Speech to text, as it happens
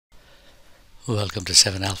Welcome to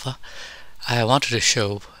 7 Alpha. I wanted to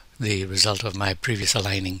show the result of my previous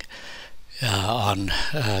aligning on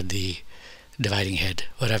the dividing head.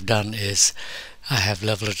 What I've done is I have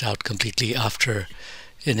leveled it out completely after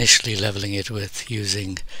initially leveling it with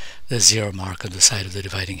using the 0 mark on the side of the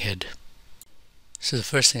dividing head. So the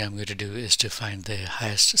first thing I'm going to do is to find the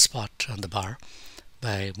highest spot on the bar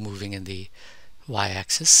by moving in the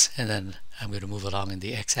y-axis, and then I'm going to move along in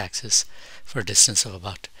the x-axis for a distance of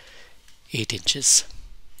about 8 inches.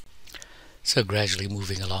 So gradually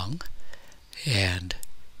moving along and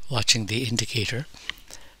watching the indicator.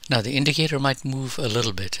 Now the indicator might move a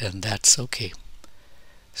little bit, and that's okay.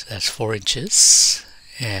 So that's 4 inches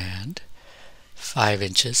and 5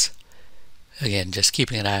 inches. Again, just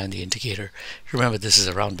keeping an eye on the indicator. Remember, this is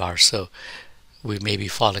a round bar, so we may be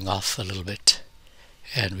falling off a little bit,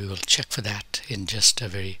 and we will check for that in just a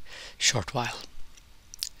very short while.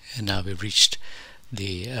 And now we've reached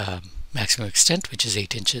the maximum extent, which is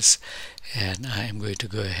 8 inches, and I am going to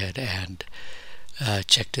go ahead and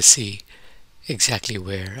check to see exactly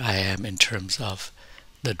where I am in terms of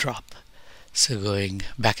the drop. So going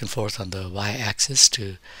back and forth on the y-axis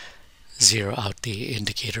to zero out the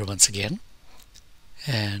indicator once again,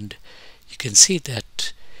 and you can see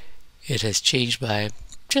that it has changed by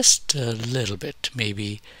just a little bit,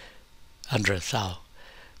 maybe under a thou.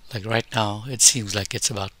 Like right now it seems like it's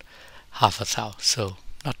about half a thou, so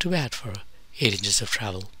not too bad for 8 inches of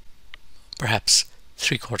travel, perhaps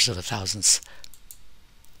 3/4 of a thousandth.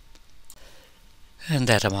 And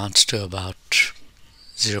that amounts to about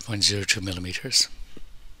 0.02 millimeters.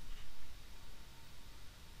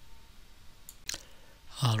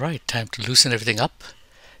 Alright, time to loosen everything up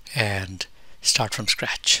and start from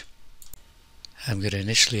scratch. I'm going to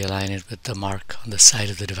initially align it with the mark on the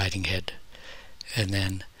side of the dividing head, and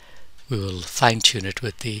then we will fine-tune it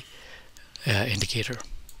with the indicator.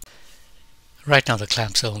 Right now the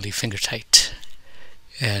clamps are only finger tight,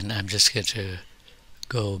 and I'm just going to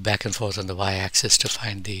go back and forth on the y-axis to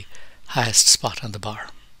find the highest spot on the bar.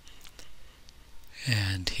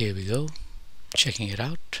 And here we go, checking it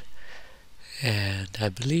out, and I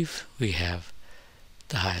believe we have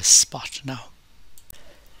the highest spot now.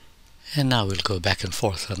 And now we'll go back and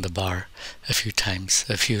forth on the bar a few times,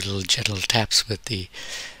 a few little gentle taps with the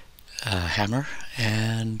hammer,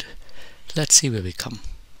 and let's see where we come.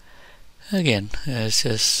 Again, it's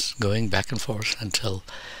just going back and forth until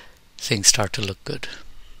things start to look good.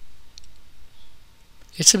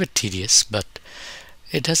 It's a bit tedious, but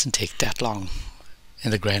it doesn't take that long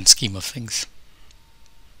in the grand scheme of things.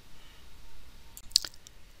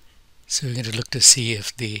 So we're going to look to see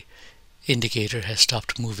if the indicator has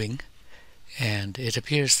stopped moving, and it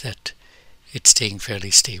appears that it's staying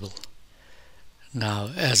fairly stable.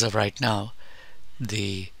 Now, as of right now,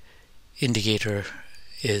 the indicator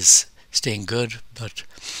is staying good, but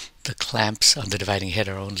the clamps on the dividing head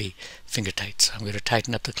are only finger tight, so I'm going to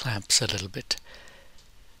tighten up the clamps a little bit.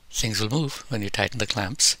 Things will move when you tighten the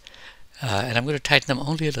clamps, and I'm going to tighten them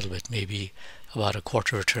only a little bit, maybe about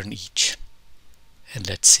 1/4 of a turn each, and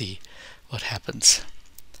let's see what happens.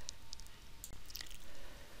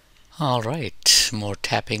 Alright, more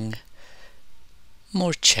tapping,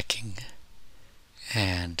 more checking,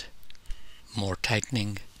 and more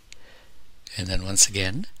tightening, and then once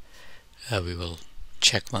again we will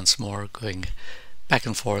check once more, going back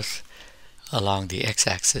and forth along the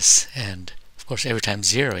x-axis, and of course every time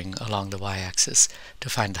zeroing along the y-axis to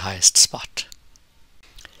find the highest spot.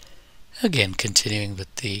 Again, continuing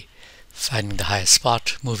with the finding the highest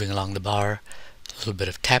spot, moving along the bar, a little bit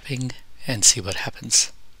of tapping, and see what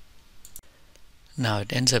happens. Now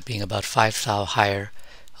it ends up being about 5 thou higher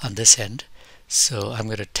on this end, so I'm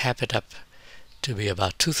going to tap it up to be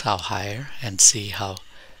about 2 thou higher and see how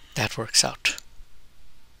that works out.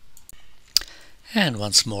 And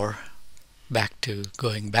once more back to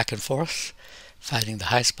going back and forth, finding the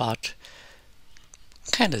high spot,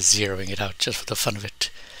 kind of zeroing it out just for the fun of it,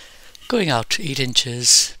 going out 8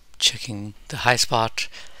 inches, checking the high spot,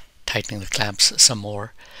 tightening the clamps some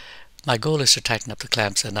more. My goal is to tighten up the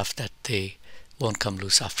clamps enough that they won't come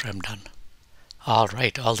loose after I'm done.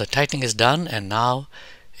 Alright, all the tightening is done, and now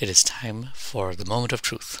it is time for the moment of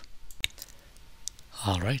truth.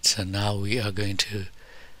 Alright, so now we are going to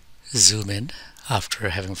zoom in after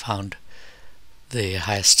having found the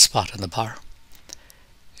highest spot on the bar.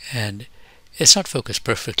 And it's not focused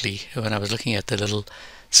perfectly. When I was looking at the little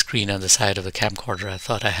screen on the side of the camcorder, I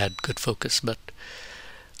thought I had good focus, but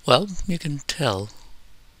well, you can tell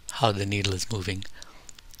how the needle is moving.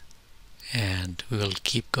 And we will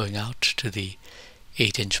keep going out to the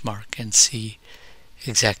 8-inch mark and see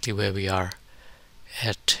exactly where we are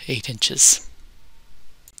at 8 inches.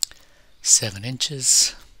 7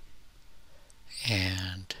 inches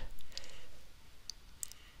and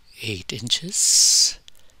 8 inches.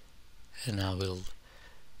 And now we'll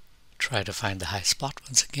try to find the high spot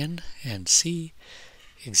once again and see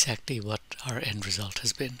exactly what our end result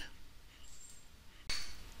has been.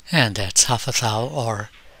 And that's half a thou, or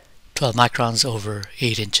 12 microns over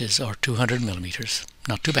 8 inches, or 200 millimeters.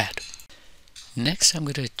 Not too bad. Next I'm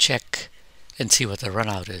going to check and see what the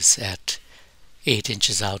runout is at 8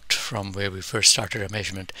 inches out from where we first started our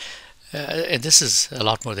measurement. And this is a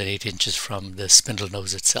lot more than 8 inches from the spindle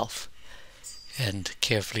nose itself. And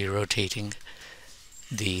carefully rotating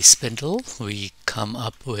the spindle, we come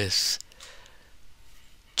up with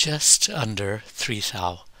just under 3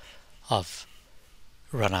 thou of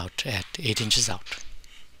runout at 8 inches out.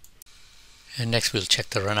 And next we'll check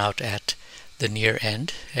the runout at the near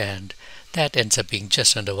end, and that ends up being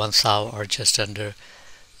just under 1 thou, or just under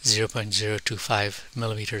 0.025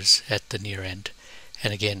 millimeters at the near end.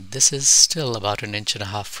 And again, this is still about 1.5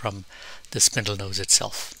 inches from the spindle nose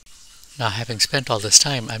itself. Now, having spent all this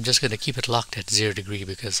time, I'm just going to keep it locked at 0 degree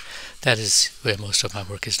because that is where most of my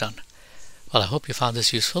work is done. Well, I hope you found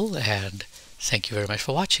this useful, and thank you very much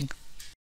for watching.